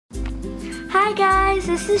Hi guys,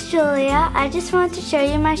 this is Julia. I just wanted to show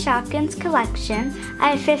you my Shopkins collection. I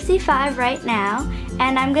have 55 right now,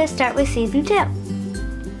 and I'm going to start with Season 2.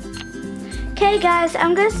 Okay guys,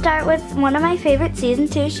 I'm going to start with one of my favorite Season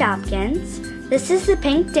 2 Shopkins. This is the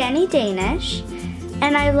pink Danny Danish,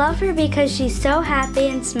 and I love her because she's so happy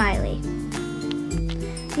and smiley.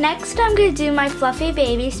 Next, I'm going to do my Fluffy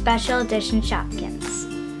Baby Special Edition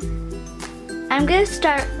Shopkins. I'm going to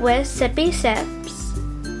start with Sippy Sips.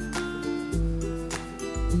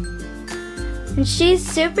 And she's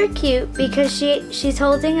super cute because she's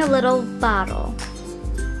holding a little bottle.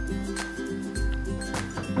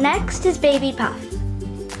 Next is Baby Puff.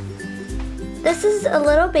 This is a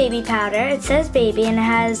little baby powder. It says baby and it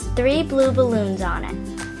has 3 blue balloons on it.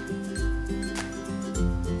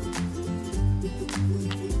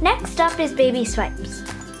 Next up is Baby Swipes.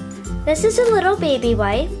 This is a little baby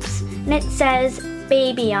wipes and it says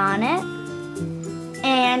baby on it.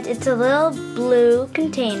 And it's a little blue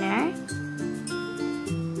container.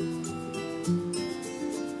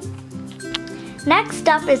 Next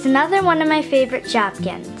up is another one of my favorite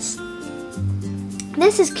Shopkins.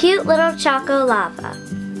 This is cute little Choco Lava.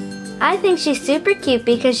 I think she's super cute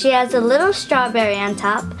because she has a little strawberry on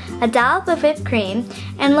top, a dollop of whipped cream,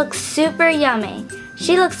 and looks super yummy.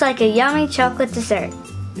 She looks like a yummy chocolate dessert.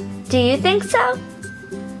 Do you think so?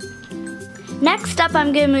 Next up,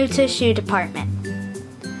 I'm going to move to the shoe department.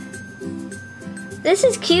 This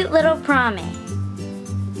is cute little Promi.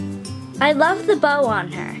 I love the bow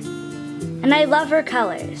on her. And I love her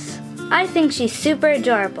colors. I think she's super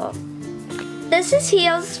adorable. This is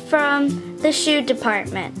Heels from the shoe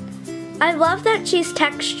department. I love that she's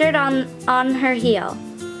textured on her heel.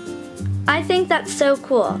 I think that's so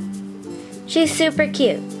cool. She's super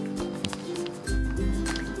cute.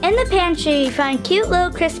 In the pantry, you find cute little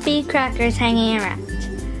crispy crackers hanging around.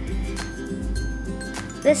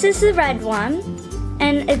 This is the red one,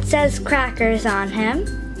 and it says crackers on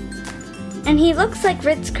him. And he looks like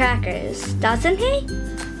Ritz crackers, doesn't he?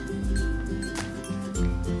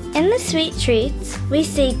 In the sweet treats, we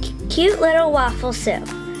see cute little Waffle Sue.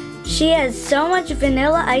 She has so much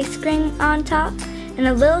vanilla ice cream on top and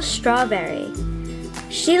a little strawberry.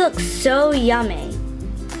 She looks so yummy.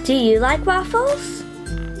 Do you like waffles?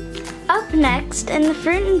 Up next, in the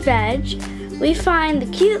fruit and veg, we find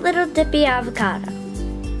the cute little Dippy Avocado.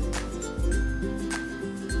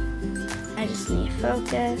 I just need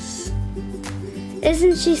focus.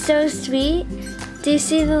 Isn't she so sweet? Do you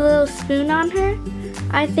see the little spoon on her?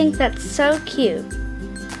 I think that's so cute.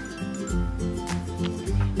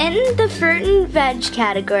 In the fruit and veg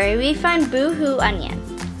category, we find Boohoo Onion.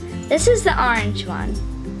 This is the orange one.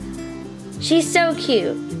 She's so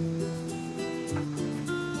cute.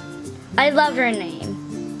 I love her name.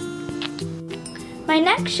 My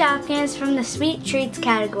next Shopkin is from the sweet treats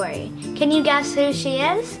category. Can you guess who she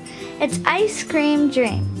is? It's Ice Cream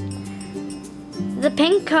Dream. The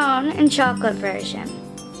pink cone and chocolate version.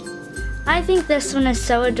 I think this one is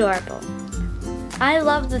so adorable. I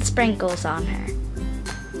love the sprinkles on her.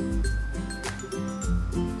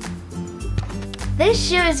 This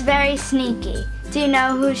shoe is very sneaky. Do you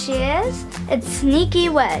know who she is? It's Sneaky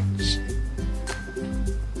Wedge.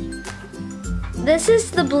 This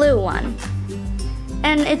is the blue one.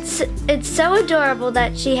 And it's so adorable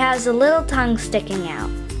that she has a little tongue sticking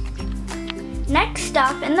out. Next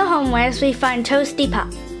up, in the homewares, we find Toasty Pop.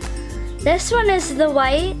 This one is the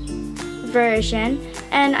white version,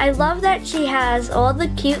 and I love that she has all the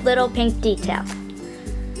cute little pink detail.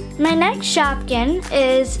 My next Shopkin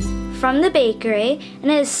is from the bakery, and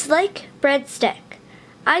it is Slick Breadstick.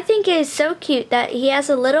 I think it is so cute that he has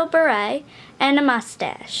a little beret and a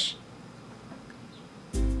mustache.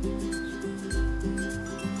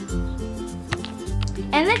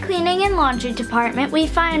 In the cleaning and laundry department, we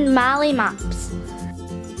find Molly Mops.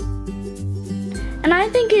 And I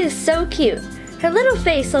think it is so cute. Her little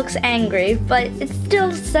face looks angry, but it's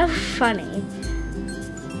still so funny.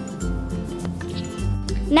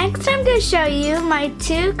 Next, I'm going to show you my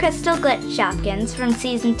 2 Crystal Glitch Shopkins from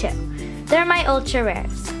Season 2. They're my ultra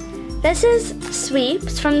rares. This is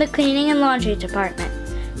Sweeps from the cleaning and laundry department.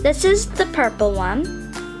 This is the purple one.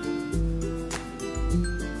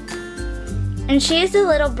 And she is a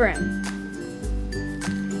little broom.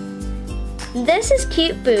 This is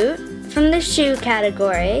Cute Boot from the shoe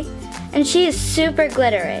category, and she is super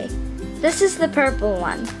glittery. This is the purple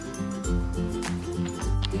one.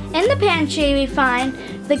 In the pantry, we find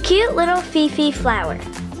the cute little Fifi flower.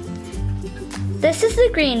 This is the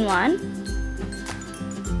green one,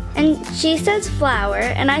 and she says flower,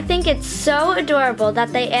 and I think it's so adorable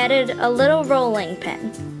that they added a little rolling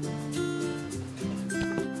pin.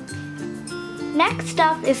 Next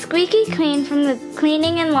up is Squeaky Clean from the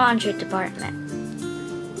cleaning and laundry department.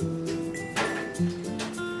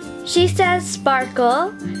 She says sparkle,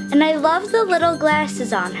 and I love the little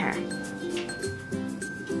glasses on her.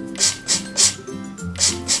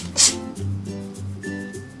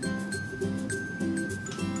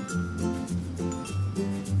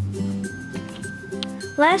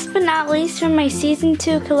 Last but not least from my Season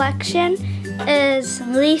 2 collection is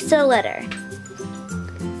Lisa Litter.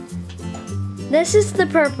 This is the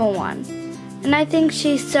purple one, and I think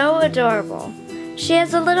she's so adorable. She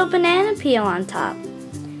has a little banana peel on top.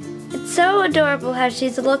 It's so adorable how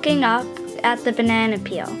she's looking up at the banana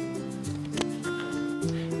peel.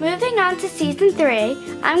 Moving on to Season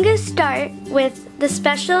 3, I'm going to start with the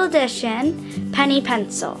special edition Penny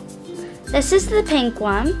Pencil. This is the pink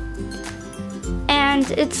one, and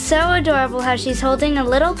it's so adorable how she's holding a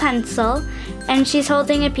little pencil and she's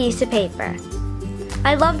holding a piece of paper.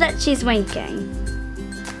 I love that she's winking.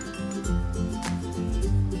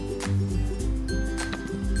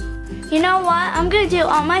 You know what? I'm going to do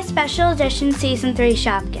all my special edition Season 3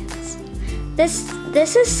 Shopkins.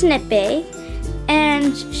 This is Snippy,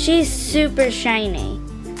 and she's super shiny.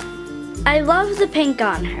 I love the pink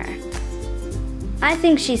on her. I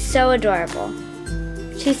think she's so adorable.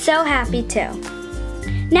 She's so happy too.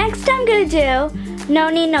 Next I'm going to do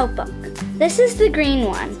Noni Notebook. This is the green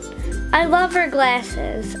one. I love her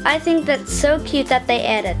glasses. I think that's so cute that they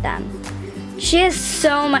added them. She has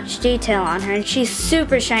so much detail on her, and she's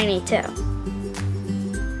super shiny too.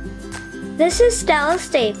 This is Stella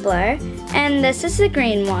Stapler, and this is the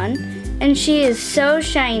green one, and she is so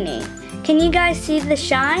shiny. Can you guys see the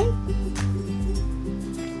shine?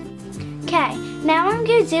 Okay, now I'm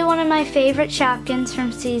going to do one of my favorite Shopkins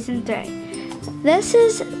from Season 3. This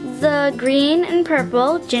is the green and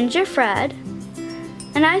purple Ginger Fred,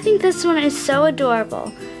 and I think this one is so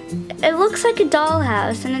adorable. It looks like a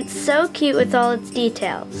dollhouse, and it's so cute with all its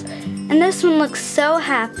details. And this one looks so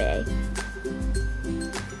happy.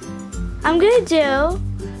 I'm going to do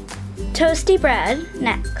Toasty Bread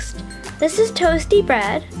next. This is Toasty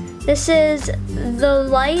Bread. This is the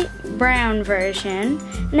light brown version,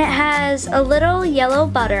 and it has a little yellow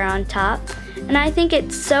butter on top, and I think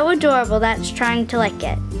it's so adorable that it's trying to lick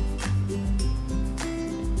it.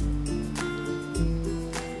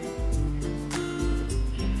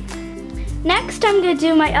 Next, I'm going to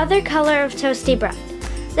do my other color of Toasty Bread.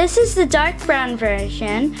 This is the dark brown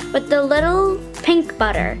version with the little pink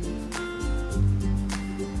butter.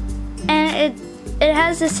 And it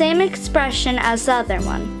has the same expression as the other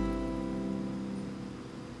one.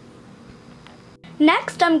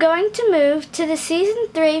 Next, I'm going to move to the Season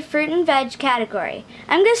 3 Fruit and Veg category.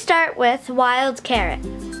 I'm going to start with Wild Carrot.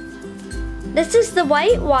 This is the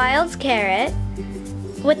white wild carrot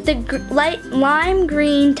with the light lime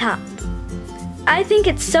green top. I think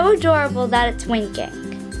it's so adorable that it's winking.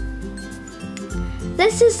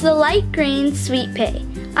 This is the light green sweet pea.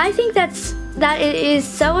 I think that it is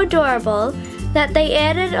so adorable that they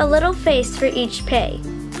added a little face for each pea.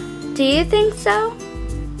 Do you think so?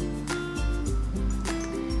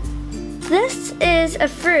 This is a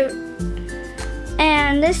fruit,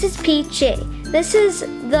 and this is peachy. This is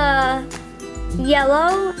the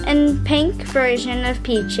yellow and pink version of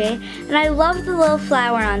peachy, and I love the little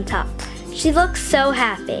flower on top. She looks so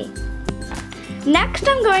happy. Next,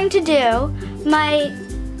 I'm going to do my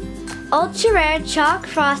ultra rare chalk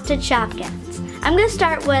frosted Shopkins. I'm going to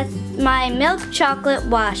start with my milk chocolate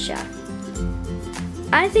Washa.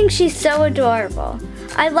 I think she's so adorable.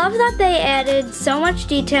 I love that they added so much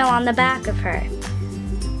detail on the back of her.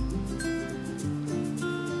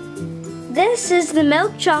 This is the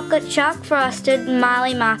milk chocolate chalk frosted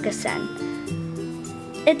Molly Moccasin.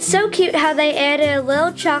 It's so cute how they added a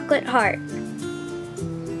little chocolate heart.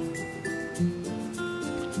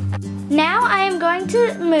 Now I am going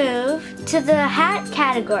to move to the hat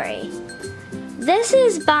category. This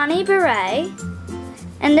is Bonnie Beret,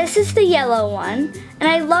 and this is the yellow one, and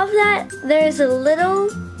I love that there's a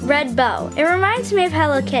little red bow. It reminds me of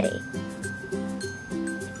Hello Kitty.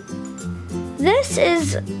 This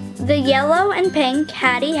is the yellow and pink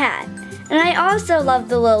Hattie hat, and I also love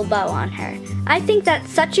the little bow on her. I think that's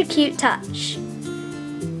such a cute touch.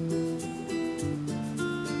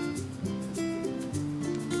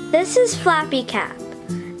 This is Flappy Cap,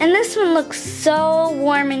 and this one looks so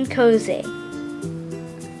warm and cozy.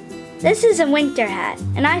 This is a winter hat,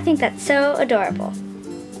 and I think that's so adorable.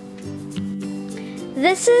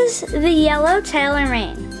 This is the yellow Taylor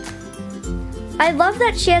Rain. I love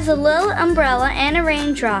that she has a little umbrella and a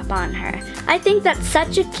raindrop on her. I think that's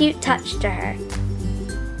such a cute touch to her.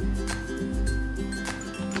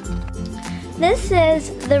 This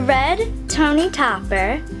is the red Tony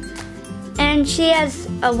topper, and she has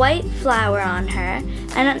a white flower on her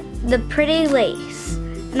and the pretty lace,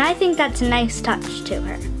 and I think that's a nice touch to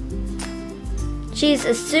her. She's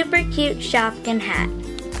a super cute Shopkin hat.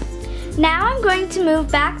 Now I'm going to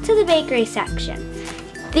move back to the bakery section.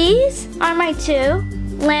 These are my two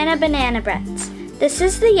Lana banana breads. This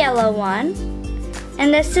is the yellow one,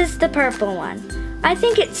 and this is the purple one. I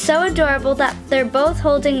think it's so adorable that they're both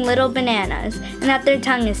holding little bananas and that their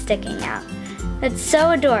tongue is sticking out. It's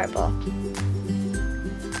so adorable.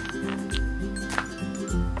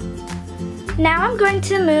 Now I'm going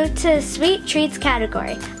to move to the sweet treats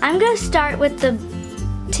category. I'm going to start with the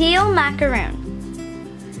teal macaroon.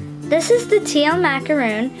 This is the teal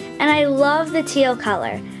macaroon, and I love the teal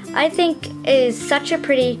color. I think it is such a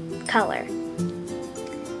pretty color.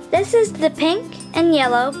 This is the pink and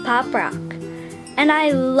yellow pop rock, and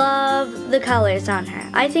I love the colors on her.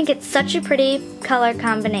 I think it's such a pretty color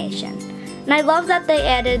combination. And I love that they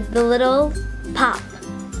added the little pop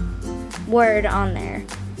word on there.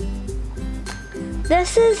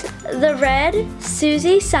 This is the red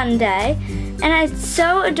Susie Sundae, and it's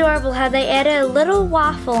so adorable how they added a little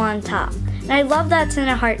waffle on top. And I love that's in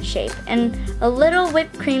a heart shape and a little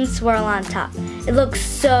whipped cream swirl on top. It looks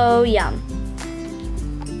so yum.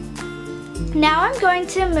 Now I'm going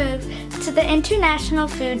to move to the international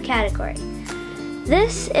food category.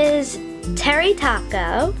 This is terry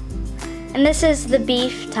taco, and this is the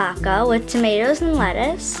beef taco with tomatoes and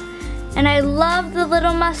lettuce. And I love the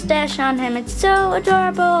little mustache on him. It's so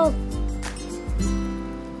adorable.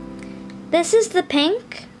 This is the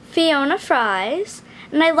pink Fiona fries,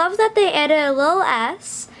 and I love that they added a little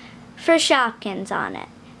S for Shopkins on it.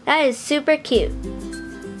 That is super cute.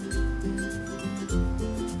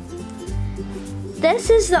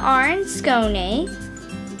 This is the orange scone,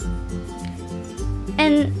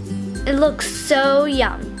 and it looks so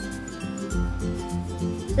yum.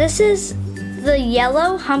 This is the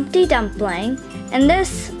yellow Humpty Dumpling, and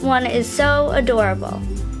this one is so adorable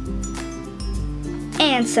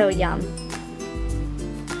and so yum.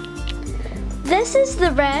 This is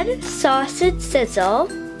the red sausage sizzle,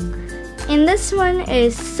 and this one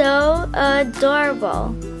is so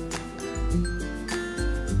adorable.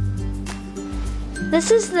 This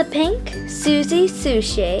is the pink Susie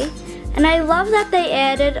sushi, and I love that they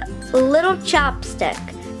added a little chopstick.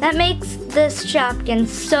 That makes this Shopkin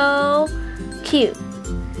so cute.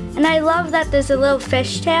 And I love that there's a little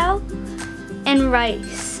fishtail and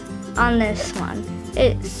rice on this one.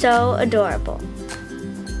 It's so adorable.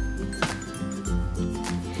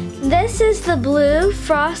 This is the blue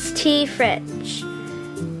Frosty Fridge.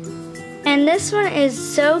 And this one is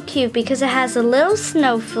so cute because it has a little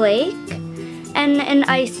snowflake and an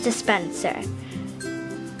ice dispenser.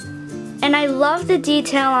 And I love the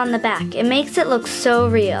detail on the back. It makes it look so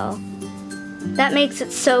real. That makes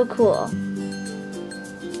it so cool.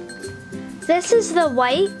 This is the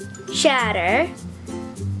white shatter,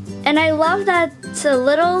 and I love that it's a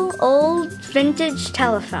little old vintage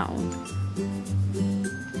telephone.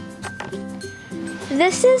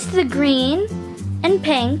 This is the green and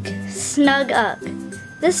pink Snug Ugg.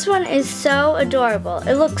 This one is so adorable.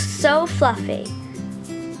 It looks so fluffy.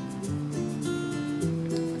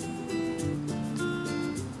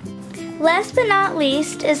 Last but not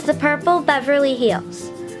least is the purple Beverly Hills.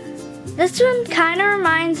 This one kind of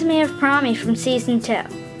reminds me of Promi from season 2.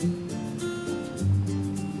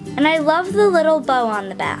 And I love the little bow on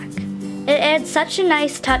the back. It adds such a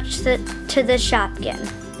nice touch to the Shopkin.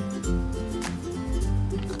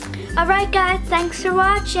 Alright guys, thanks for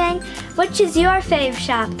watching. Which is your fave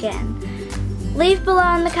Shopkin? Leave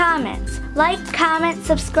below in the comments. Like, comment,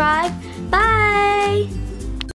 subscribe. Bye!